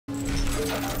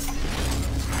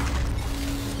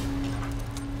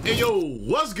Hey yo,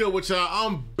 what's good with y'all?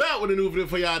 I'm back with a new video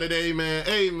for y'all today, man.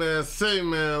 Hey man, say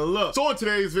man, look. So in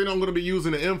today's video, I'm gonna be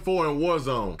using the M4 in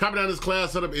Warzone. Copy down, this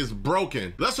class setup is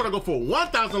broken. Let's try to go for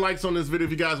 1,000 likes on this video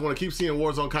if you guys want to keep seeing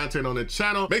Warzone content on the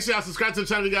channel. Make sure y'all subscribe to the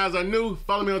channel if you guys are new.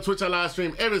 Follow me on Twitch. I live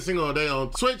stream every single day on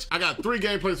Twitch. I got 3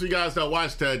 gameplays for you guys to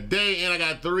watch today, and I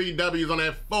got 3 W's on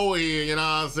that 4 here, you know what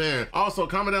I'm saying? Also,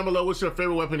 comment down below what's your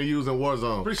favorite weapon to use in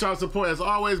Warzone. Appreciate y'all support as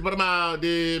always, but I'm out,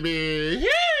 DB.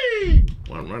 Yee!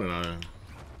 Well, I'm running out of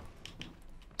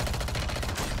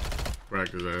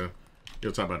practice there.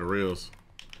 He'll talk about the rails,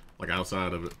 like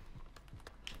outside of it.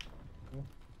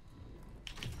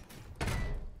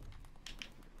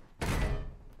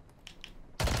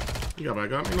 You got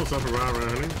back up. Ain't no stuff around,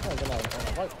 honey.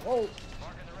 Whoa.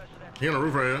 He on the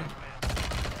roof right here.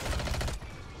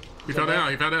 He fell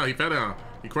down. He fell down. He fell down.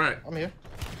 He cracked. I'm here.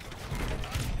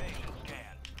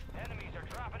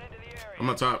 I'm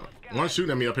on top. One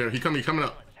shooting at me up here. He coming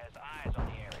up.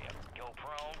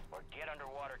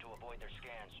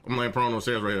 I'm laying prone on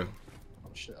stairs right here. Oh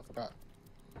shit, I forgot.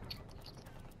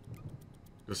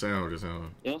 Just sound, just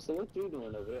sound. Yo, so what you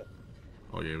doing over there?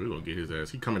 Oh yeah, we gonna get his ass.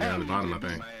 He coming down the bottom, I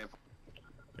think.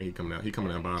 He coming down. He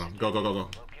coming down the bottom. Go, go, go, go.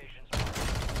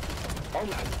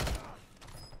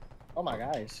 Oh my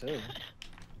god, it's so.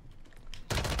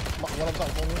 One on top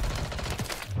for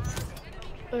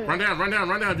me. Run down, run down,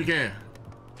 run down if you can.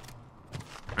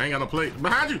 I ain't got no plate.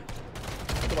 Behind you!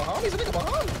 Nigga behind me, he's a nigga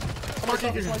behind me.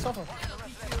 Somebody suffering.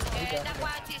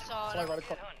 Somebody right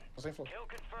across. Same floor.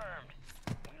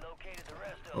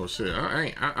 Oh shit,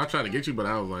 I tried to get you, but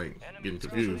I was like getting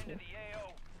confused.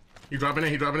 He dropping in,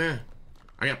 he dropping in.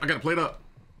 I got a plate up.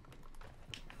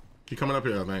 He coming up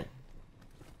here, I think.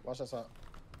 Watch that side.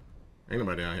 Ain't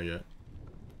nobody down here yet.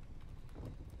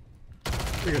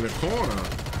 He in the corner.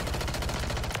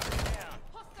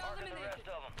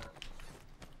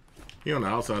 He on the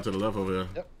outside to the left over here.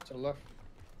 Yep, to the left.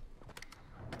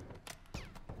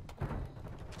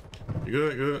 You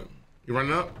good? Good? You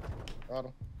running up? Got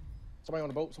him. Somebody on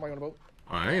the boat. Somebody on the boat.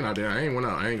 Oh, I ain't out there. I ain't went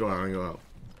out. I ain't go out. I ain't go out.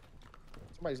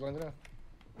 Somebody's landing there.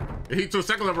 He to the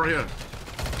second level right here.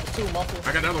 There's 2 muffled.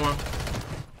 I got the other one.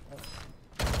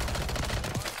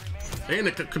 They in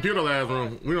the computer labs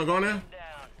room. We don't go in there?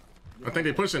 I think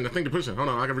they pushing. I think they pushing. Hold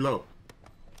on. I can reload. All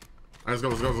right, let's go.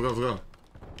 Let's go. Let's go. Let's go.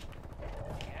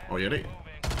 Oh yeah, they.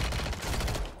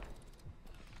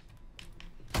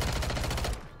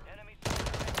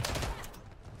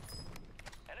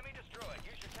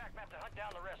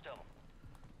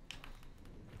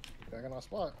 Back in our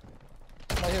spot.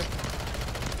 Right here.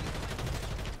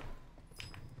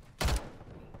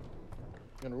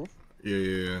 You on the roof? Yeah,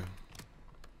 yeah, yeah.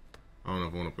 I don't know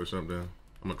if I want to push up there. I'm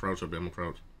gonna crouch up there. I'm gonna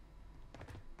crouch.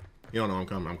 You don't know I'm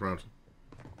coming. I'm crouching.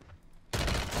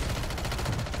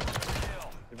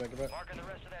 Get back.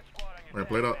 Alright,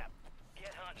 plate up.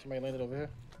 Somebody landed over here.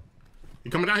 He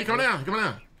coming down. He coming down. He coming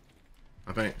down.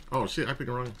 I think. Oh shit! I picked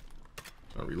the wrong.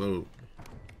 I'll reload.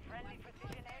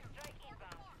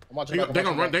 They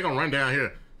gonna run down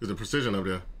here. There's a precision up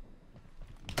there.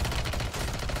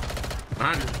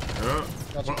 Behind you.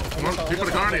 He put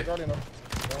a guardian.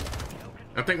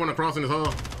 I think one across in his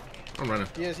hole. I'm running.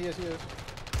 He is. No,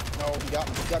 he got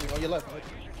me. He got me on your left.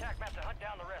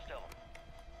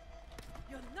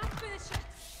 You're not finished yet.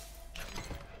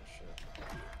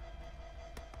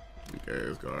 Weak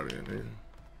ass guardian, dude.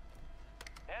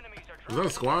 Is that a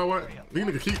squad? What? These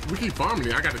niggas we keep farming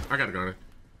it. I got the guardian.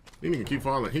 These niggas keep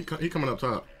falling. He coming up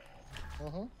top.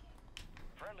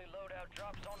 Friendly loadout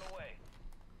drops on the way.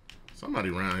 Somebody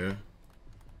around here.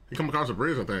 He come across the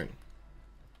bridge, I think.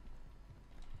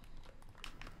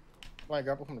 Somebody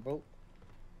grapple from the boat.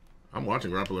 I'm watching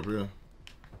grapple up here.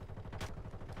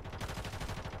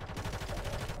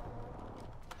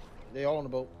 They all on the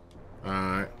boat.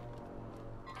 Alright.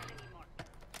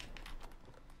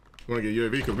 We wanna get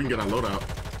UAV because we can get our loadout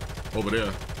over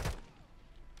there.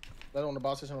 That on the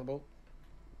box station on the boat.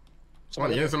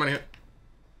 Somebody here, somebody here.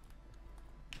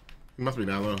 He must be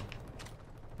down low.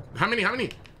 How many?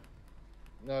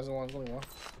 No, there's only one.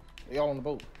 They all on the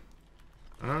boat.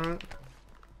 Alright.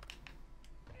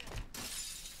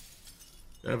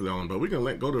 Definitely on, but we can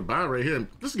go to the buy right here.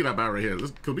 Let's get our buy right here.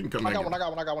 Cause we can come back. I got one.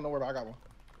 Don't worry about it. I got one.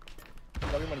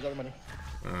 Got your money.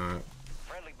 Alright.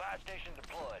 Friendly buy station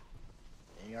deployed.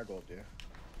 Yeah, I go up there.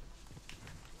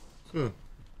 Good.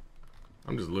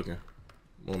 I'm just looking.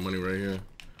 More money right here.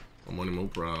 More money, more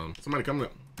problem. Somebody coming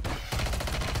up.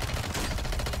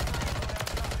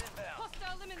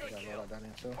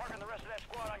 Marking the rest of that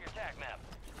squad on your tac map.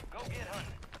 Go get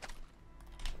hunting.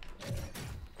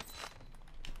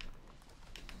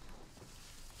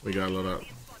 We got a loadout.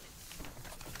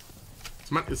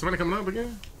 Is somebody coming up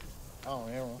again? I don't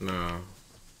hear them. Nah.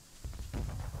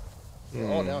 They're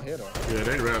all down here though. Yeah,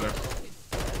 they rather.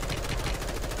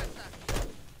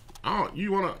 I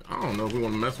don't know if we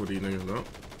wanna mess with these niggas though.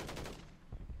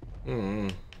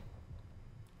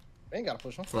 They ain't gotta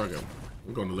push them. Fuck it.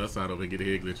 We're going to the left side over here, get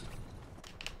the head glitches.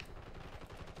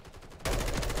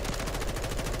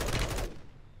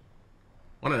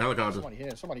 One of the helicopters.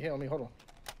 Somebody here on me, hold on.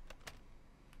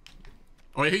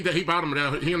 Oh, he bottom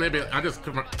down. He on that bit. I just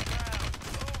come.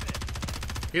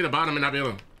 He the bottom in that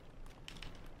building.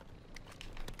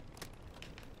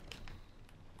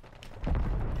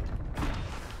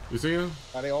 You see him?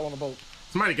 Are they all on the boat?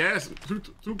 Somebody gas.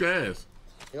 Two gas.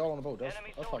 They all on the boat. That's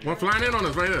fucking One flying in on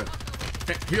us right here.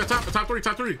 He on top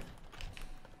three.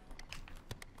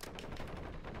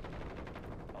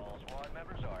 All squad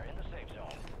members are in the safe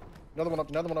zone. Another one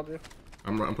up there.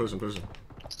 I'm pushing.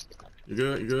 You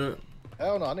good?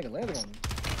 Hell no, I nigga landed on me.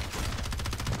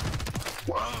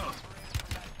 Wow.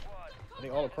 They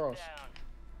all across.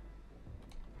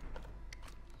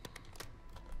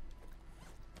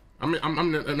 I'm in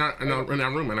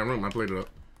that room. I played it up.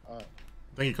 Alright.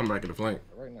 I think he come back in the flank.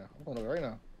 Right now. I'm going over right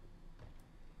now.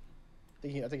 I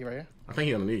think he right here. I think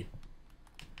he underneath.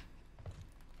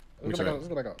 Let's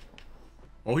go back up.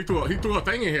 Oh, he threw a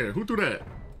thing in here. Who threw that?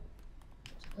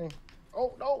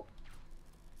 Oh no.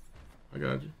 I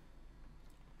got you.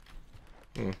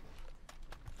 Enemies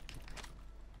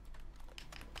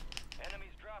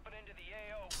dropping into the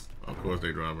AO. Of course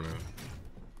they driving in.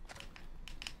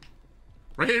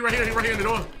 Right here in the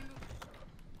door.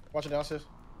 Watch it downstairs.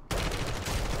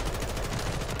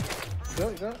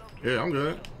 You good? Yeah, I'm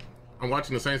good. I'm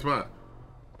watching the same spot.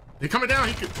 He coming down.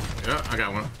 Yeah, I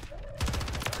got one.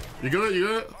 You good?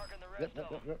 Yep.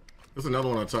 There's another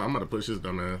one on top. I'm about to push this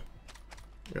dumb ass.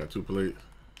 Got 2 plates.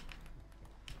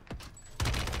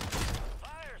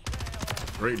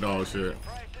 Great dog shit.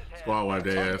 Squad wipe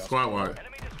their ass. Squad wipe.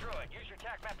 Enemy destroyed. Use your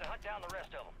tac map to hunt down the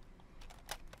rest of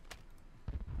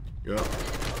them. Yep.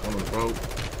 One on the boat.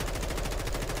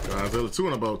 Guys, there's 2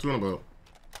 on the boat.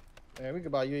 Man, we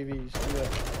could buy UAVs.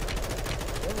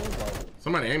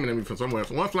 Somebody aiming at me from somewhere.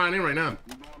 One flying in right now.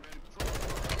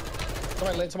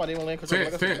 Somebody didn't land.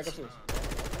 Tense.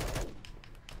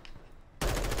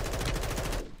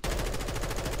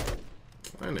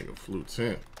 That nigga flew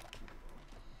 10.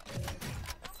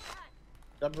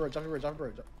 Drop the bridge.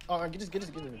 Oh, get this.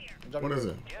 What is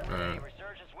it?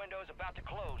 Resurgence window is about to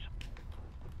close.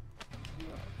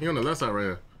 He on the left side right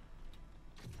here.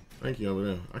 Thank you over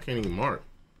there. I can't even mark.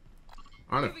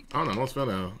 I don't know. Almost fell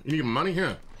down. You need money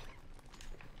here?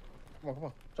 Come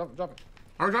on. Drop it.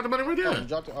 I already dropped the money right there.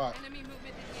 Drop it. All right.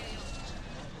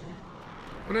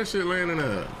 Where that shit landing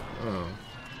at? Oh.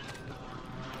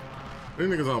 These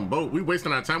niggas on boat. We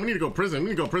wasting our time. We need to go prison.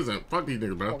 Fuck these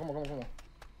niggas, bro. Come on.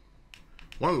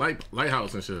 One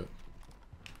lighthouse and shit.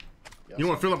 Yeah, You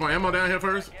want to fill up on ammo down here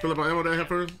first?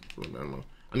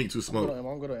 I need 2 smokes.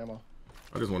 I'm good on ammo.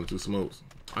 I just wanted 2 smokes.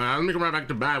 All right, let me go right back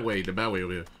to the bad way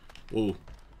over here. Whoa.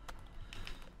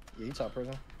 Yeah, you top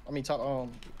prison. I mean top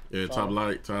Yeah, top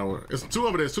light tower. It's 2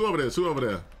 over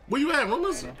there. Where you at,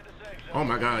 Rumors? Oh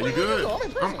my God, you good?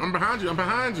 I'm behind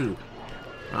you.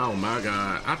 Oh my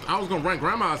God, I was gonna run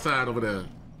grandma outside over there.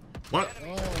 What?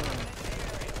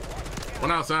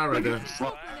 One outside right there.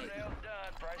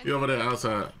 You over there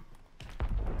outside.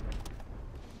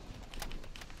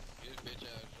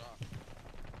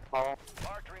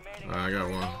 I got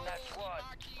one.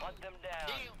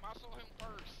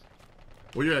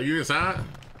 Where you at? You inside?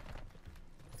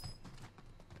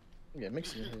 Yeah,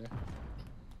 mix it here.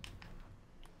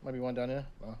 Might be one down there.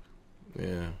 No.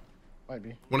 Yeah. Might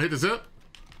be. Wanna hit the zip?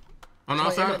 On the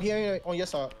outside? Yeah, on your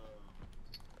side.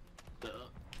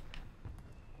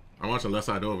 I'm watching the left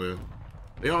side over here.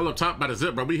 They all up top by the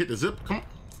zip, bro. We hit the zip. Come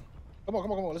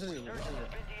on. Let's hit it.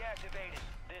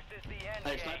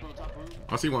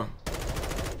 I see one.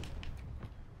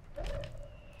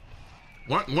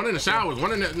 One in the showers.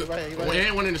 One in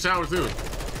the showers too.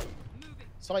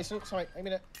 Somebody, aim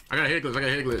it at. I got a head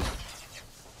glitch.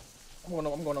 I'm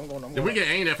going. If we get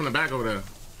aimed at from the back over there.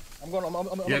 I'm going.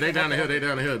 Yeah, they down the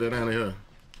hill.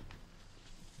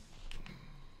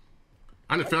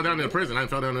 I just fell down in the prison. Enemies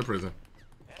dropping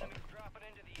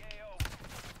into the AO.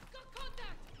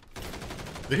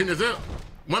 They hitting the zip.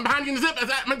 One behind you in the zip.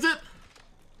 That's my zip.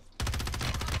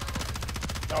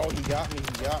 Oh, he got me.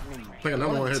 I think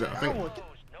another one hit it. I think. No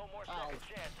more second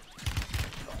chances.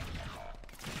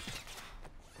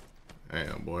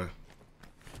 Damn, boy.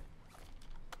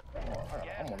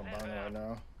 I'm on the burn right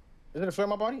now. Is it a flare in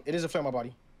my body? It is a flare in my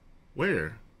body.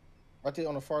 Where? Right there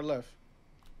on the far left.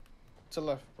 To the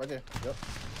left, right there. Yep.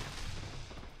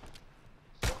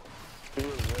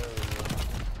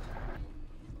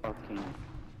 Fucking.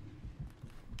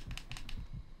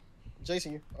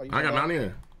 Jason, you. Oh, you I got down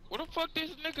here. Where the fuck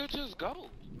this nigga just go?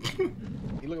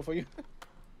 He looking for you.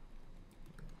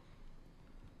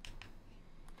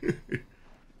 You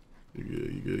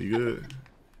good, you good, you good.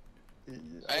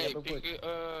 Hey, pick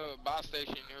a buy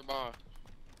station nearby.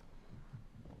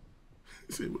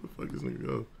 See where the fuck this nigga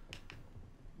go.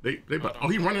 Oh,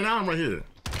 he running out right here.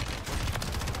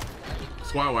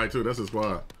 Squad white too, that's his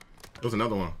squad. There's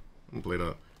another one. I'm gonna play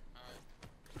that.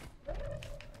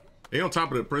 He on top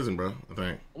of the prison, bro, I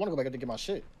think. I wanna go back up to get my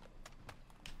shit.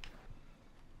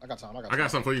 I got time, I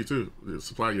got something for you too.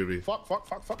 Supply UV. Fuck.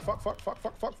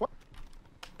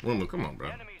 Rumble, come on, bro.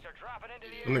 Enemies are dropping into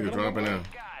the That nigga dropping in.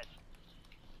 skies.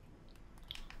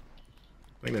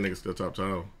 I think that nigga still top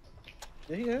tower.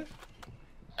 Yeah, he is.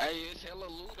 Hey, it's hella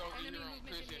loot over here on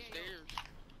prison stairs.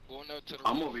 Going up to the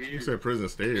I'm roof. over You here. said prison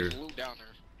stairs. There's loot down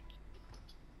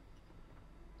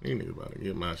there. You niggas about to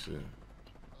get my shit.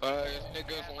 This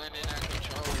nigga's landing at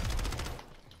control.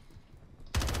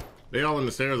 They all in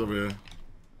the stairs over here.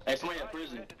 Hey, somebody at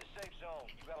prison. Head to the safe zone.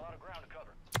 You got a lot of ground to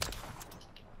cover.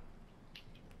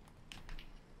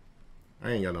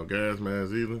 I ain't got no gas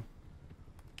masks either.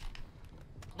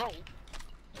 Bro,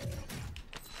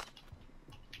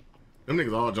 Them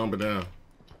niggas all jumping down.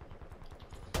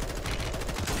 Enemy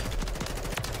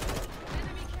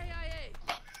KIA.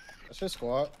 That's his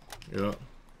squad. Yeah.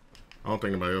 I don't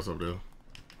think anybody else up there.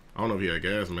 I don't know if he had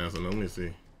gas masks or not. Let me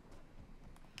see.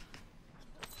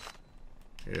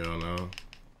 Hell no.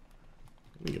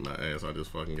 Let me get my ass out this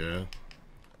fucking gas.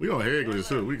 We on head glitch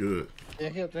too. We good. Yeah,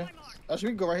 he up there. Actually,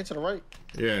 we can go right here to the right.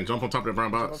 Yeah, and jump on top of that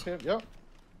brown Up box. here. Yep.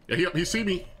 Yeah, he see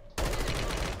me.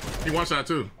 He one shot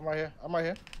too. I'm right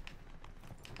here.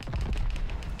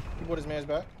 He put his man's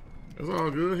back. It's all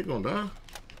good. He gonna die.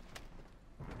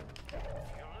 You're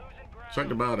losing ground. Check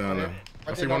the bow down there. I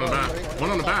Right see there, one on the right back. there. One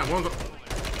on the back. One's on...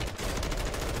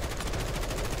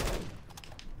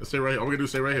 Let's stay right here. All we gonna do is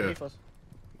stay right here. Beef us.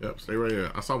 Yep, stay right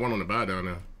here. I saw one on the back down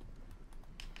there.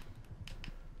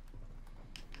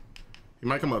 He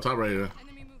might come up top right here.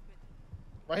 Enemy movement.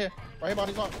 Right here,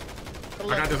 body's on. To the I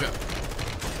left. got this guy.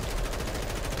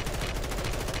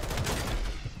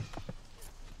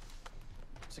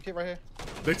 It's a kid right here.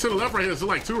 They to the left right here. There's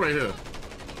like two right here. Movement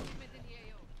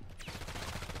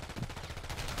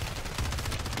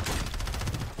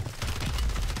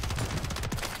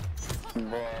in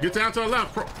the AO. Get down to the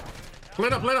left. Play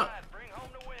it up. Bring home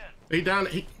the win. He down.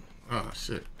 He. Oh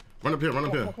shit. Run up here. Run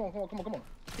up here. Come on.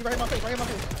 He right in my face.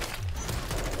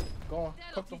 Go on.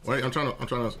 Cook them. Wait, I'm trying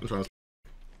to.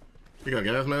 You got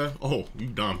gas mask? Oh, you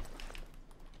dumb.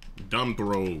 Dumb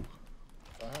throw.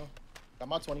 Got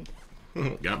my 20.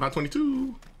 Got my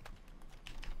 22.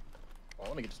 Oh,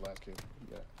 let me get this last kill.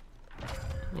 Yeah.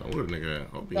 Oh, where the nigga at?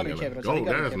 Oh, he Gotta be ain't camping got on top. He go gotta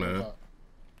be gas camping on man. top.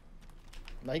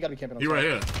 No, he gotta be camping on He top. right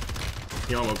here.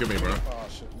 He almost get me, bro. Oh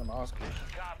shit, no, my Oscar.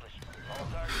 Accomplished. All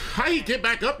targets. How he get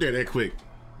back up there that quick?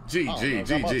 G. Talking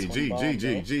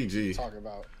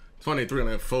about. 23 on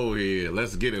that forehead.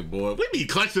 Let's get it, boy. We be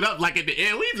clutching up like at the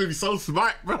end. We just be so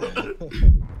smart, bro.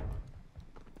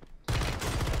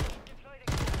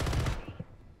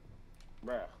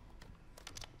 Bruh.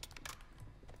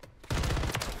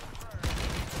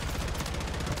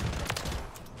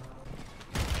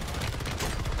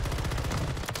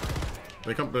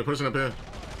 They're pushing up here.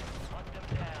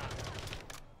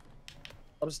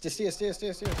 Oh, just steer.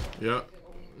 Yeah.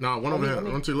 Nah, one over here.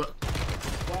 One to the left.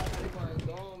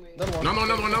 Another one.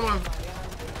 Another one.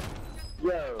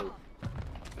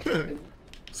 Yo.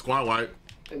 Squad white.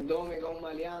 He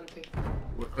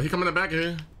coming in the back of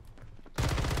here.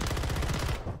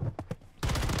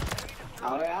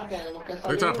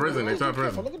 They top prison. Look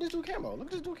at this dude camo.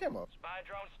 Spy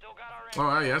drone still got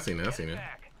our Oh, yeah, I seen it.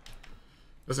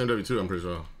 That's MW2, I'm pretty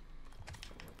sure.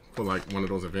 For like one of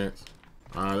those events.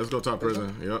 Alright, let's go top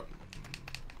prison. Yep.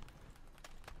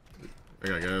 They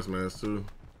got gas masks too.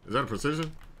 Is that a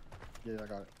precision? Yeah, I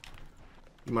got it.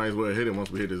 You might as well hit it once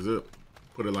we hit the zip.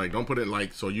 Put it like, don't put it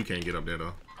like so you can't get up there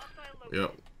though.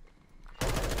 Yep. I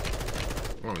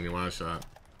don't need one shot.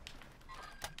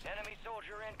 Enemy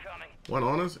soldier incoming. One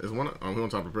on us? Is one? Oh, we on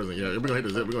top of prison. Yeah, we're gonna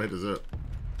hit the zip.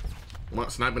 One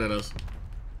sniping at us.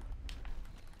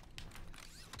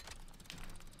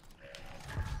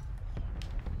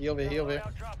 He over here.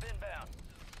 Loadout drop inbound.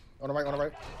 On the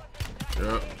right.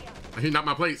 Yep. He knocked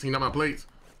my plates. You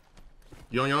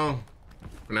on your own?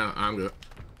 For now, I'm good.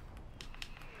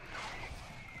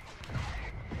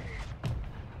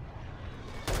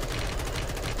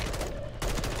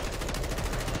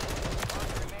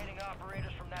 Remaining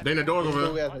operators from that They in the doors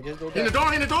over there. In the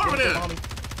door over there.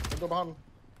 The door behind me.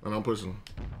 And I'm pushing him.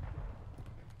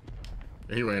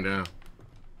 Yeah, he ran down.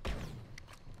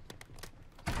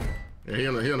 Yeah, he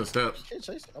on the steps. Can't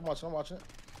chase it. I'm watching it.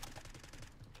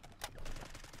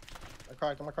 I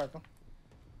cracked him.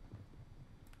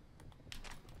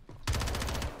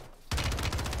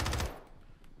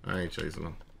 I ain't chasing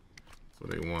them. That's what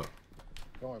they want.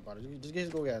 Don't worry about it. Just get his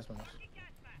go gas, man.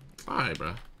 Alright,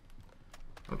 bro.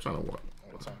 I'm trying to walk.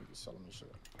 What time you selling me shit?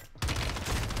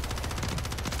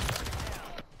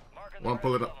 One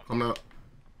pull it up. Coming up.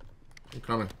 I'm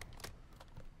coming.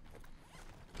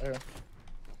 There.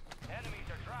 Enemies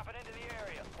are dropping into the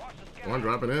area. Watch the sky. One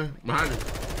dropping in. Behind you.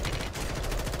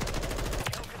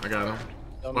 I got him.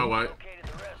 Spot white. Located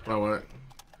the rest. Spot white.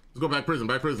 Let's go back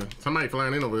prison. Somebody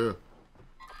flying in over here.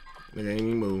 Nigga ain't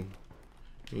even move.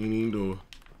 Ain't even do it.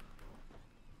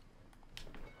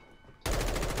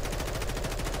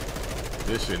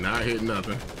 This shit not hitting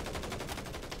nothing.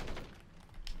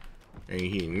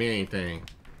 Ain't hitting anything.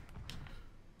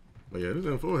 But yeah, this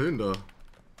info hitting though.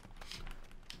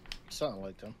 Something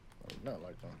like them. Or not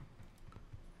like them.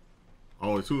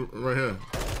 Oh, it's two right here.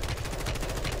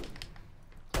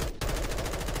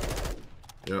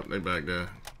 Yep, they back there.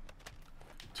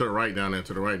 To the right down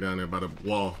there by the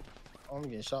wall. Oh, I'm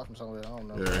getting shot from somewhere. I don't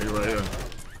know. Yeah, he right here.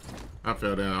 I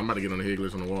fell down. I'm about to get on the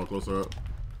Higglers on the wall closer up.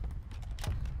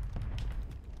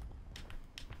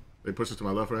 They push us to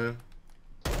my left right here.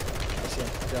 I see him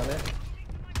down there.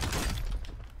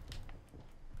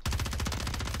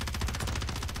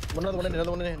 Another one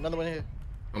in here.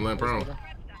 I'm laying prone.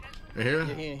 In here?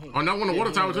 Yeah, he. Oh, not one in the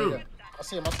water tower too. I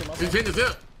see him. He's hitting the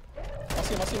zip. I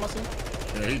see him.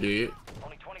 Yeah, he did.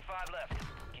 Only 25 left.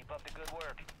 Keep up the good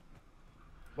work.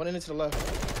 One in to the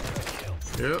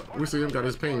left. Yeah, we see him. Got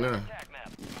his ping now. Attack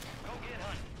map. Go get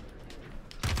hunting.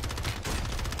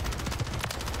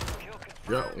 Kill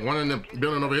confirmed. Yeah, one in the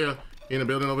building over here. In the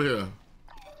building over here.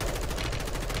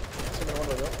 See me one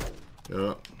over there.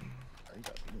 Yeah.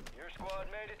 Your squad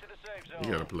made it to the safe zone.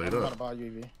 He gotta play it I'm about up. to buy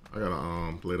UAV. I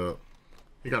gotta play it up.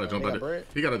 He gotta jump they out. got bread?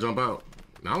 He gotta jump out.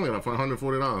 Now I only got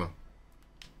 $140.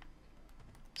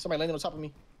 Somebody landing on top of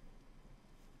me.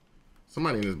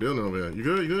 Somebody in this building over here. You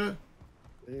good? You good?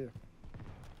 Yeah.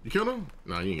 You killed him?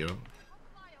 Nah, you ain't kill him.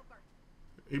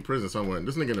 He prison somewhere.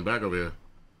 This nigga in the back over here.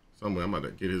 Somewhere. I'm about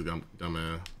to get his dumb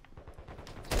ass.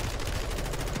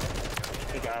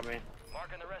 He got me.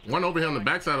 Marking the rest. One over here on the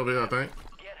backside over here, I think.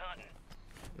 Get hunting.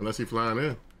 Unless he flying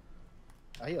in.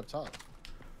 Oh, he up top.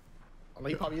 Oh,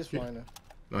 he probably is flying there.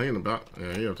 No, he in the back.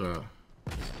 Yeah, he up top.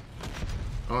 I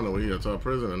don't know where he up top,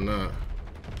 prison or not.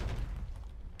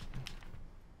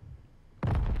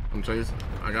 I'm chasing.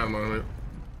 I got him on here.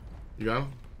 You got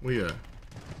him? Where he at?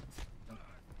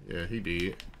 Yeah, he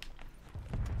did.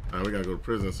 Alright, we gotta go to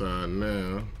prison side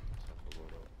now.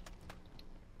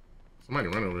 Somebody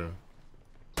run over here.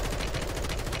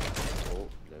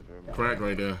 Crack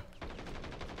right there.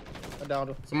 I downed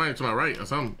him. Somebody to my right or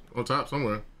something. On top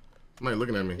somewhere. Somebody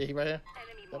looking at me. Yeah, he right here.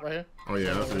 That right here. Oh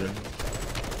yeah, I see it.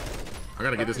 I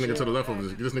gotta get this nigga to the left over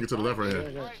this. Get this nigga to the left right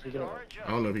here.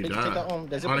 I don't know if he Did you take died. that, that Oh,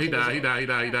 zipper he thing? died. He died.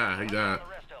 The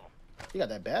rest of them. He got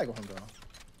that bag on him,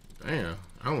 though. Damn,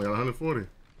 I only got 140.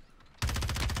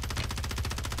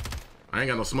 I ain't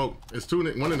got no smoke. It's two,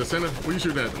 one in the center. Where you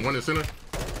shooting at? One in the center.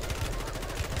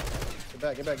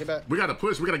 Get back. We gotta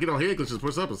push. We gotta get on head glitches,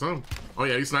 push up or something. Oh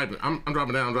yeah, he's sniping. I'm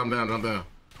dropping down.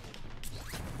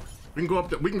 We can go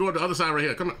up. We can go up the other side right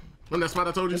here. Come on. Remember that spot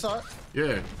I told you? This side?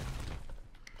 Yeah.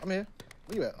 I'm here.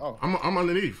 Where you at? Oh, I'm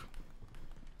underneath.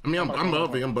 I mean, I'm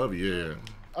above you. I'm above you. Yeah.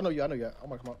 I know you. I'm gonna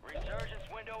come up. Resurgence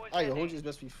window is Oh, yo, ending. hold you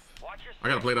best be Watch your I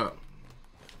gotta play it up.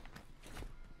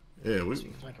 Yeah, we.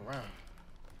 flank around.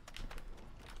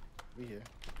 We here.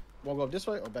 Wanna go up this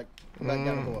way or back down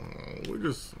and go up? We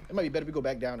just. It might be better if we go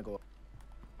back down and go up.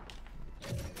 I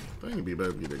think it'd be better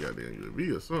if we get that goddamn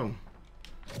UAV or something.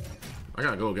 I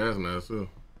gotta go gas mask too.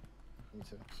 Me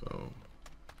too. So.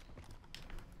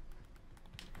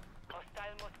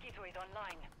 Hostile mosquito is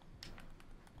online.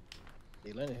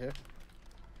 They landed here.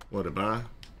 What, to buy?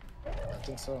 I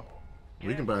think so.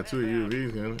 We can buy 2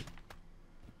 UAVs, can we?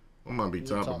 One might be He's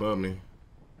top up top. above me.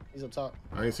 He's up top.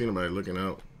 I ain't seen nobody looking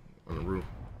out on the roof.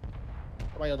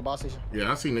 Somebody at the boss station.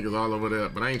 Yeah, I see niggas all over there,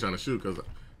 but I ain't trying to shoot because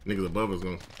niggas above us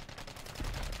gonna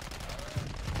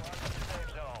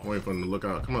wait for them to look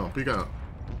out. Come on, peek out.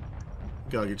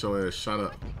 You gotta get your ass shot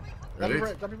up. Yeah,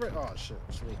 Drop your break. Oh shit.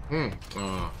 Sweet.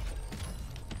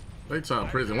 They top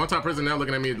prison. One top prison now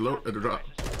looking at me at the drop.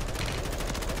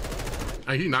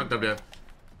 Hey, he knocked up there.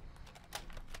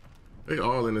 They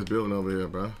all in this building over here,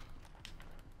 bro.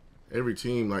 Every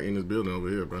team like in this building over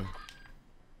here, bro.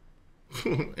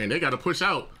 And they got to push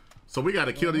out. So we got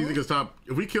to kill these niggas top.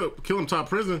 If we kill them top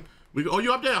prison, we go. Oh,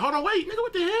 you up there? Hold on, wait, nigga,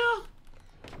 what the hell?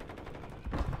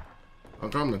 I'm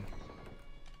coming.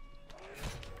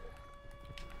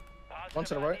 One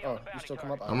to the right. Oh, you still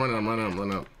come up. I'm running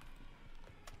up.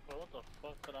 Well, what the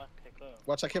fuck could I pick up?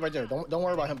 Watch that kid right there. Don't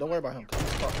worry about him. Don't worry about him.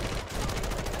 Fuck.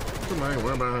 Come on, I ain't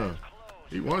worried about him.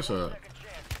 He one shot.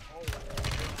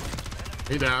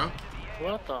 He down.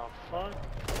 What the fuck?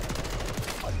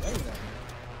 Oh, dang that.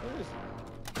 Where is he?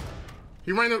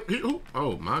 He ran up. Who?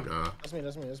 Oh my god. That's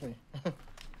me.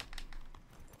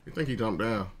 You think he jumped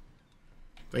down?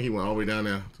 I think he went all the way down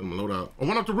there to the loadout. Oh,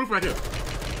 one up the roof right here.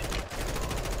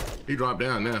 He dropped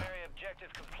down now.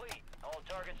 Objective complete. All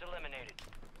targets eliminated.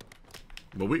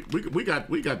 But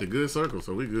we got the good circle,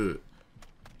 so we good.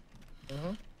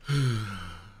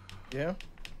 Yeah.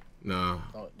 Nah.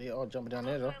 Oh, they all jumping down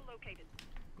there though.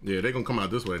 Yeah, they gonna come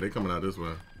out this way. They coming out this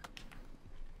way.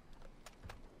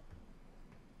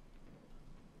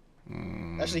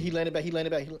 Actually, he landed back.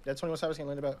 That 21 Savage can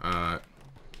landed back. Alright.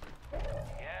 Gas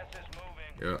is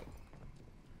moving. Yep.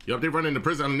 Yep, they running the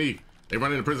prison underneath. They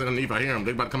running the prison underneath. I hear them.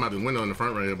 They about to come out this window in the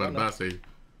front right here by the buy stage.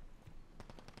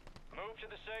 Move to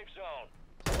the safe zone.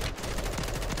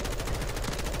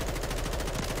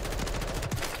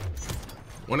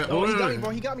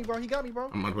 He got me, bro.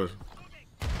 I'm about to push.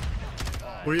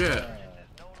 Where you at?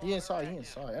 He inside.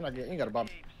 And I ain't got a bob.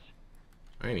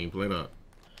 I ain't even played up.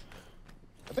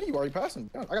 I think you already passed him.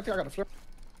 I think I got a flip.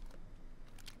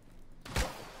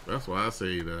 That's why I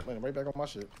say that. Landing right back on my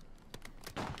shit.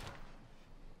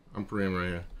 I'm praying right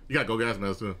here. You got go gas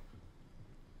mask too.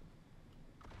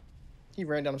 He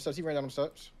ran down them steps.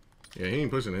 Yeah, he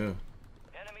ain't pushing here.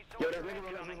 Enemy Yo, soldier there's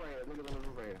niggas on the incoming.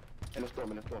 roof right here. In the storm.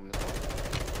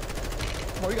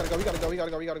 Come on, we gotta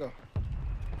go.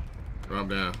 Drop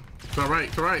down. To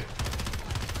right.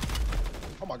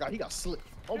 Oh my god, he got slipped.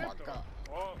 Oh my god.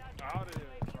 Oh, out of here,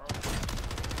 bro.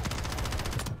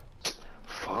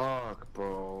 Fuck,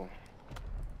 bro.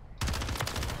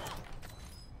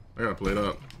 I gotta play it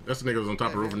up. That's the nigga was on top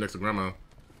of the roof next to grandma.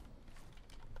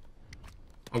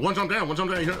 Oh, one jump down. You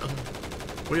hear?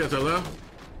 Where you at, to the left?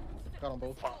 Got them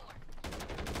both.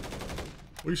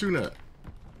 Where you shooting at?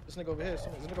 This nigga over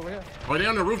here. Oh, they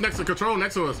on the roof next to control,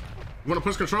 next to us. You wanna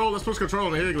push control? Let's push control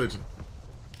on the head glitch.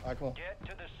 Alright, come on. Get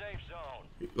to the safe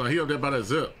zone. Like he up there by that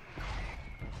zip.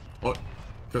 Oh,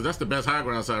 cause that's the best high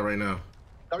ground side right now.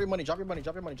 Drop your money.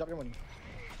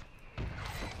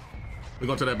 We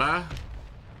going to that buy?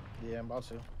 Yeah, I'm about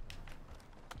to.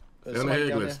 Stay on the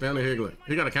head glitch.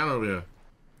 He got a counter over here.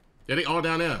 Yeah, they all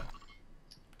down there.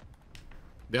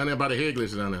 Down there by the head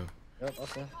glitch down there. Yep, I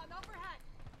see.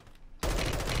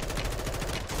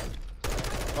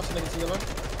 Watch the nigga to your left.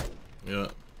 Yeah.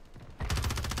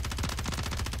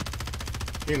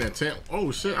 He in that tent.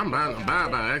 Oh shit, I'm buying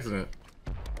by accident.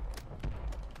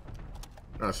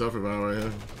 Got a selfie bomb right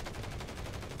here.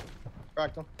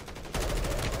 Cracked him.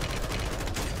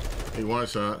 He one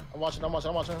shot. I'm watching him.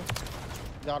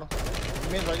 Got him.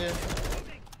 Man's right there.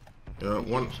 Yeah,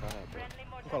 one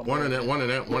in that.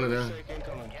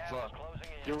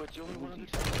 Yo, what's your one?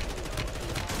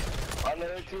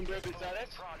 Another team there beside us?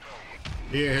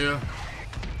 He in here.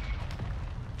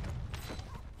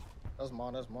 That's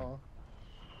mine.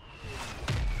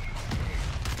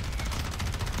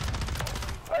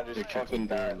 I just fucking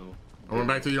died. I'll run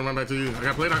back to you. I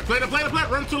got play up.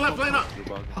 Run to left, play up.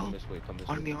 Come this way.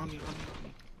 On me.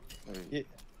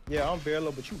 Yeah, I'm bare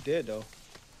low, but you dead though.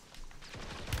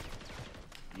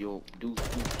 Yo, do.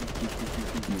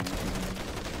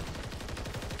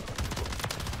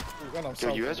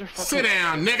 Yo, you guys are fucking. Sit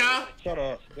down, nigga. Shut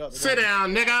up. Sit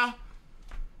down, nigga.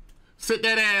 Sit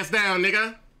that ass down,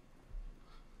 nigga.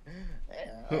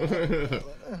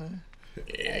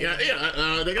 Yeah,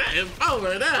 nigga, that is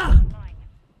over there.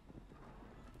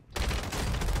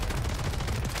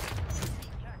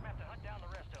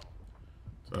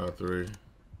 Top 3.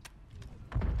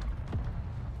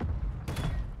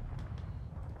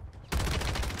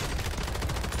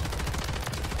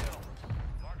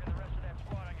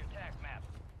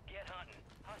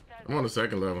 I'm on the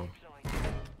second level.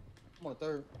 I'm on the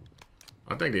third.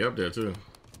 I think they up there too.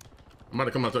 I'm about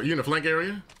to come out. You in the flank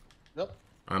area? Yep.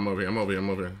 I'm over here.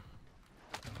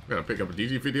 Gotta pick up a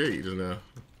DG58 just now.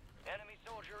 Enemy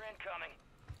soldier incoming.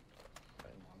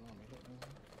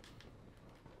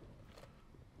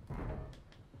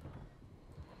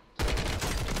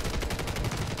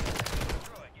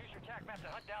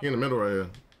 He in the middle right here.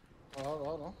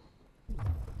 Hold on.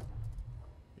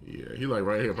 Yeah, he like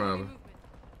right here probably.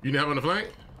 You need help on the flank?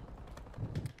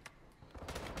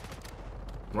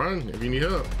 Run if you need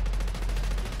help.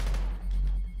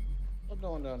 What's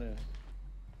going down there?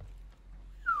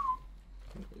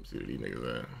 See where these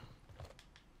niggas at.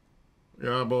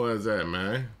 Where y'all boys at,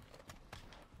 man?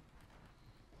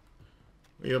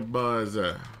 Where your boys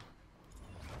at?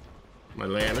 My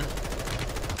landing.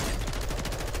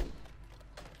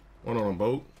 One on a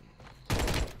boat.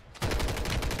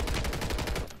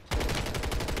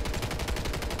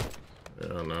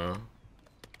 Hell no.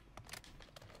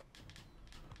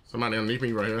 Somebody underneath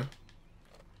me right here.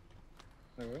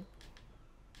 Okay.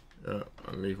 Yeah,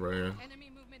 underneath right here.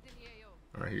 Enemy movement in the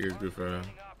AO. Alright, he is good for him.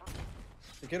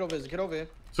 Get over here. Get over here.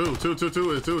 Two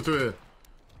here.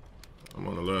 I'm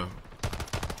on the left.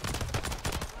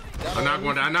 I knock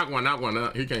one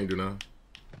out. He can't do nothing.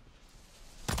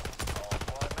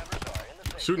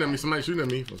 Shooting at me, somebody shooting at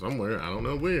me from somewhere. I don't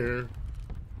know where.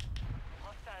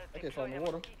 I get from the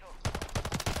water.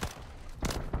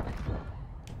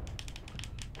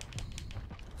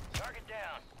 Target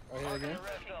down. Right here again. The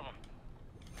rest of them.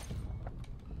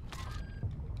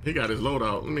 He got his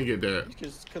loadout. Let me get that. These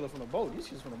kids kill it from the boat. These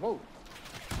kids from the boat.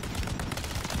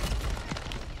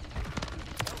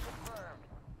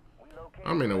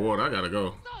 I'm in the water. I gotta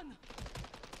go.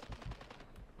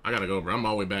 I gotta go, bro. I'm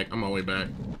all the way back.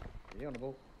 Yeah, on the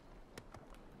boat.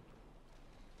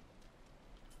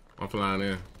 I'm flying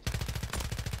in.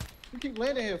 You keep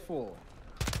landing here for?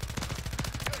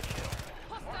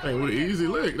 Hey, what an easy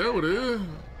lick. That what it is.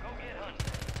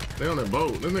 They on that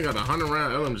boat. This nigga got a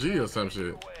 100-round LMG or some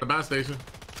shit. The buy station.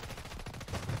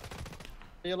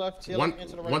 To your left. To your One, left. And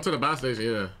to the right. one to the buy station.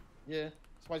 Yeah. Yeah.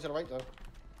 Somebody to the right though.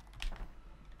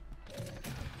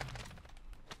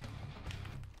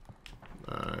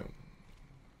 Alright.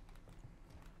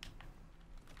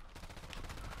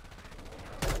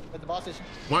 At the boss station.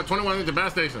 121 at the buy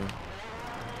station.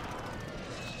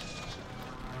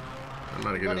 I'm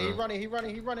about to get He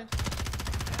running.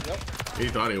 Yep. He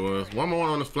thought he was. One more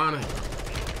on the flying.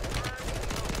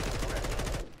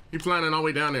 He flying all the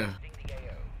way down there.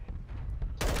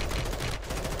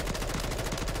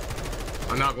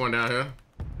 I knocked one down here.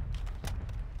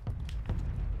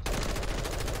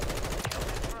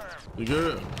 You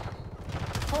good?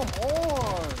 Come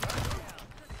on.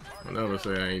 I never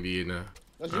say I ain't did now.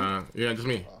 That's you? Yeah, just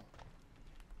me.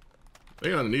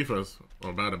 They underneath us or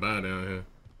about to buy down here.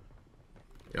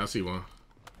 Yeah, I see one.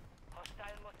 Hostile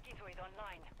mosquito is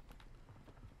online.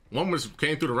 One was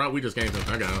came through the route we just came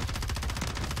through. I got him.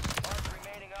 Mark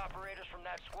remaining operators from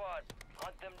that squad.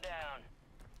 Hunt them down.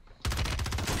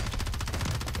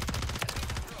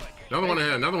 Another one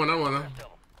ahead. Another one.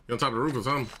 He on top of the roof or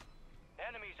something.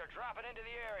 Enemies are dropping into the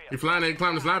area. He flying there. He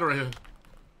climbing this ladder right here.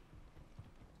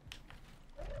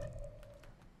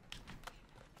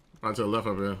 Right to the left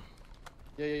up here.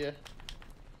 Yeah.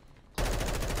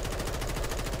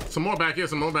 Some more back here.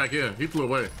 He flew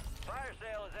away. Fire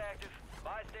sale is active.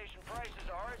 Buy station prices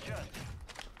are adjusted.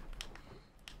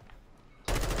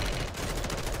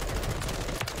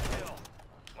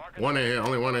 One in here.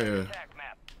 Only one in here. Attack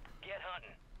map. Get hunting.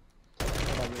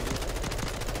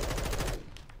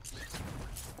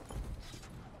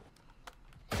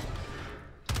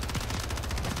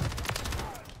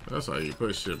 That's how you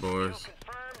push shit, boys.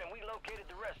 Confirmed, and we located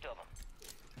the rest of them.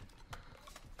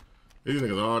 These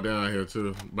niggas all down here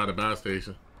too, by the buy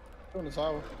station. On the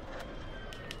tower.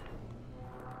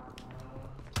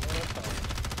 Good kill.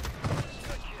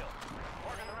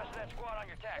 Marking the rest of that squad on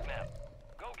your attack map.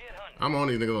 Go get hunting. I'm on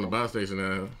these niggas on the buy station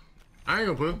now. I ain't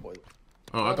gonna put him.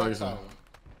 Oh, I thought you said.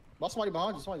 Lost somebody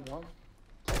behind you. Got a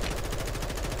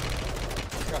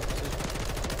position.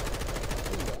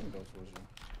 Let me go towards you.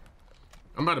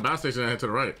 I'm by the buy station ahead to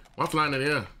the right. One flying in the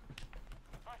air.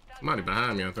 Somebody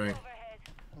behind me, I think.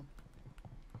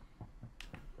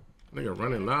 Nigga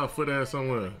running loud foot ass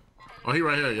somewhere. Oh, he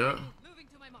right here, yeah. Moving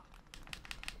to my mark.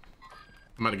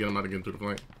 I'm about to get him through the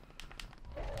flank.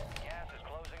 Gas is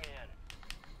closing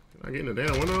in. Can I get in the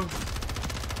damn window? Kill.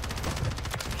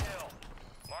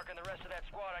 Marking the rest of that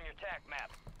squad on your attack map.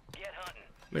 Get hunting.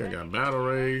 Nigga got battle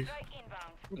rage.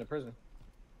 I'm in prison.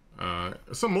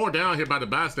 Some more down here by the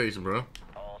buy station, bro.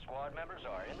 All squad members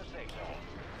are in the safe zone.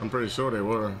 I'm pretty sure they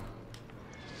were.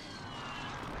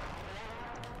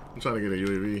 I'm trying to get a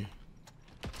UAV.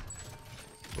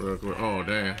 Real quick. Oh,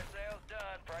 damn. Sales done.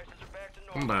 Prices are back to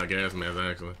I'm normal. gonna buy a gas mask,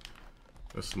 actually.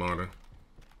 That's smarter.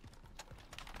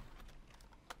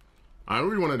 Alright, what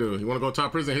do you want to do? You want to go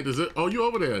top prison, hit the zip? Oh, you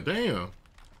over there. Damn.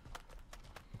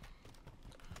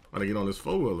 I'm gonna get on this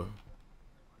four-wheeler.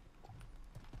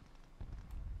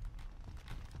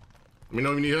 Let me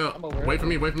know if you need help. Wait for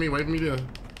me there. Want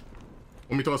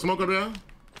me to throw a smoke up there?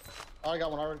 I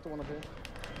got one. I already threw one up here.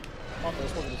 I'm gonna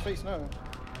smoke in his face now.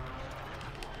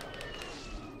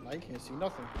 Now you can't see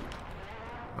nothing.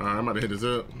 Alright, I'm about to hit this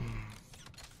up.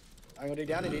 I go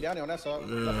down there on that side.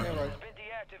 Yeah. Left hand, right. Been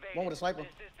deactivated. One with a sniper. This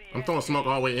is the I'm throwing smoke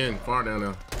all the way in, far down there.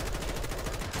 Up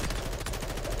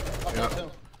Yeah. top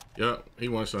him. Yep, he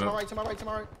one To my shot. right, to my right, to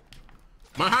my right.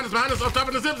 Behind us, on top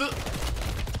of the zips.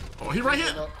 Oh, he right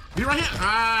here. He right here.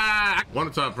 Ah, one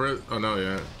on top, Chris. Oh no,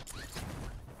 yeah.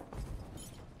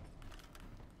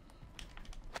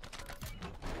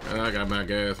 I got my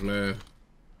gas, man.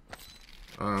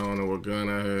 I don't know what gun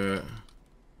I had.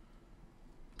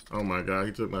 Oh my God,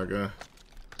 he took my gun.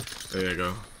 There you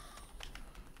go.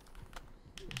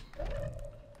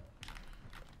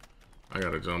 I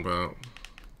gotta jump out.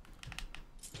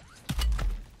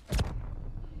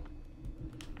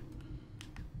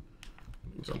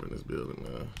 Jump in this building,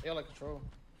 man. They like control.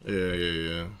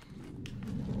 Yeah.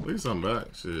 Leave something back.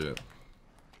 Shit.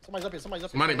 Somebody's up here.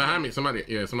 Somebody behind me. Somebody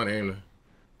aimed.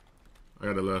 I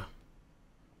got the left.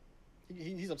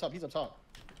 He's up top. He's up top.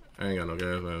 I ain't got no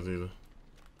gas mask either.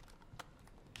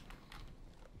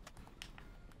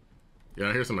 Yeah,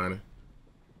 I hear somebody.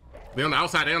 They on the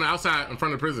outside. They on the outside in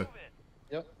front of the prison.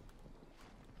 Yep.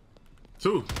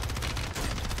 Two.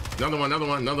 Another one. Come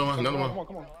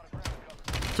on.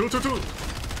 Two.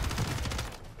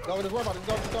 Go, just worry about it.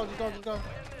 Just go.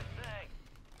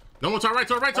 No one to our right.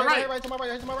 To my right. To my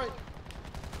right.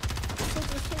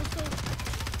 It's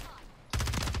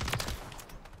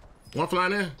two. One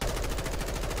flying in.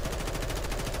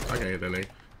 I can't hit that nigga.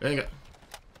 They ain't got.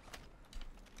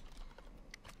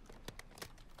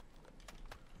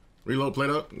 Reload, plate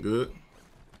up. Good.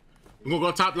 We're gonna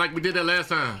go top like we did that last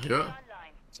time. Yeah.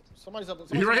 Somebody's up.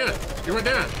 He right here. He right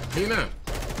there. He in there.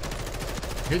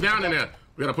 He down in there.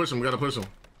 We gotta push him.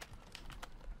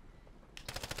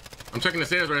 I'm checking the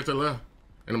stairs right to the left.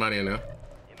 Anybody in there?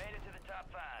 You made it to the top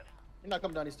 5. He's not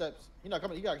coming down these steps. He's not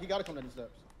coming. He gotta come down these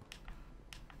steps.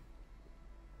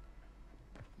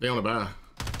 They on the buy.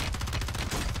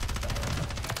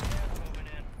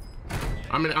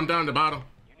 I'm down at the bottom.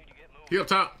 He up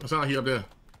top. That's how he up there.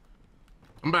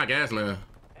 I'm by gas, man.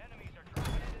 Enemies are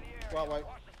dropping into the area. Right.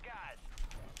 Watch the skies.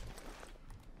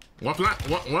 One flat.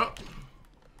 What?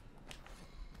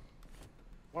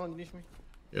 One underneath me.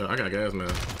 Yeah, I got gas, man.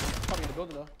 Probably in the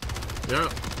building though. Yeah.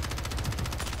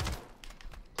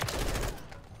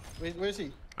 Where is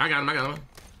he? I got him.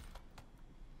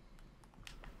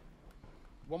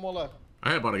 One more left.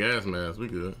 I had bought a gas mask. We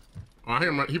good. Oh, I hear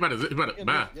him. He about to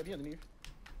buy. Yep, he underneath.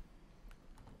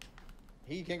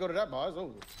 He can't go to that bar. It's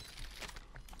over.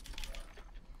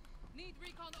 Need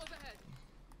recon overhead.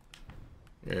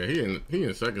 Yeah, he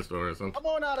in second story or something. I'm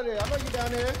on out of there. I know you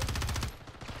down there.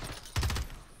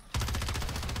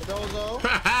 Dozo.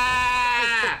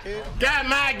 Got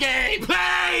my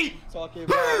gameplay. Talking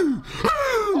about.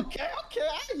 Okay.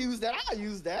 I'll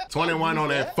use that. 21 on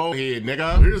that forehead,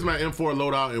 nigga. Here's my M4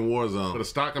 loadout in Warzone. For the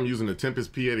stock, I'm using the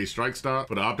Tempest P80 strike stock.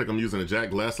 For the optic, I'm using a Jack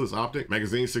glassless optic.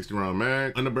 Magazine, 60 round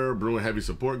mag. Underbarrel, Bruin heavy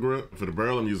support grip. For the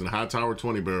barrel, I'm using High Tower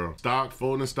 20 barrel. Stock,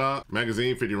 folding stock.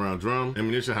 Magazine, 50 round drum.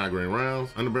 Ammunition, high grain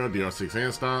rounds. Underbarrel, DR6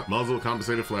 hand stock. Muzzle,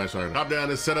 compensated flashlight. Hop down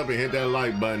this setup and hit that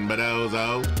like button, but that was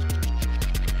out.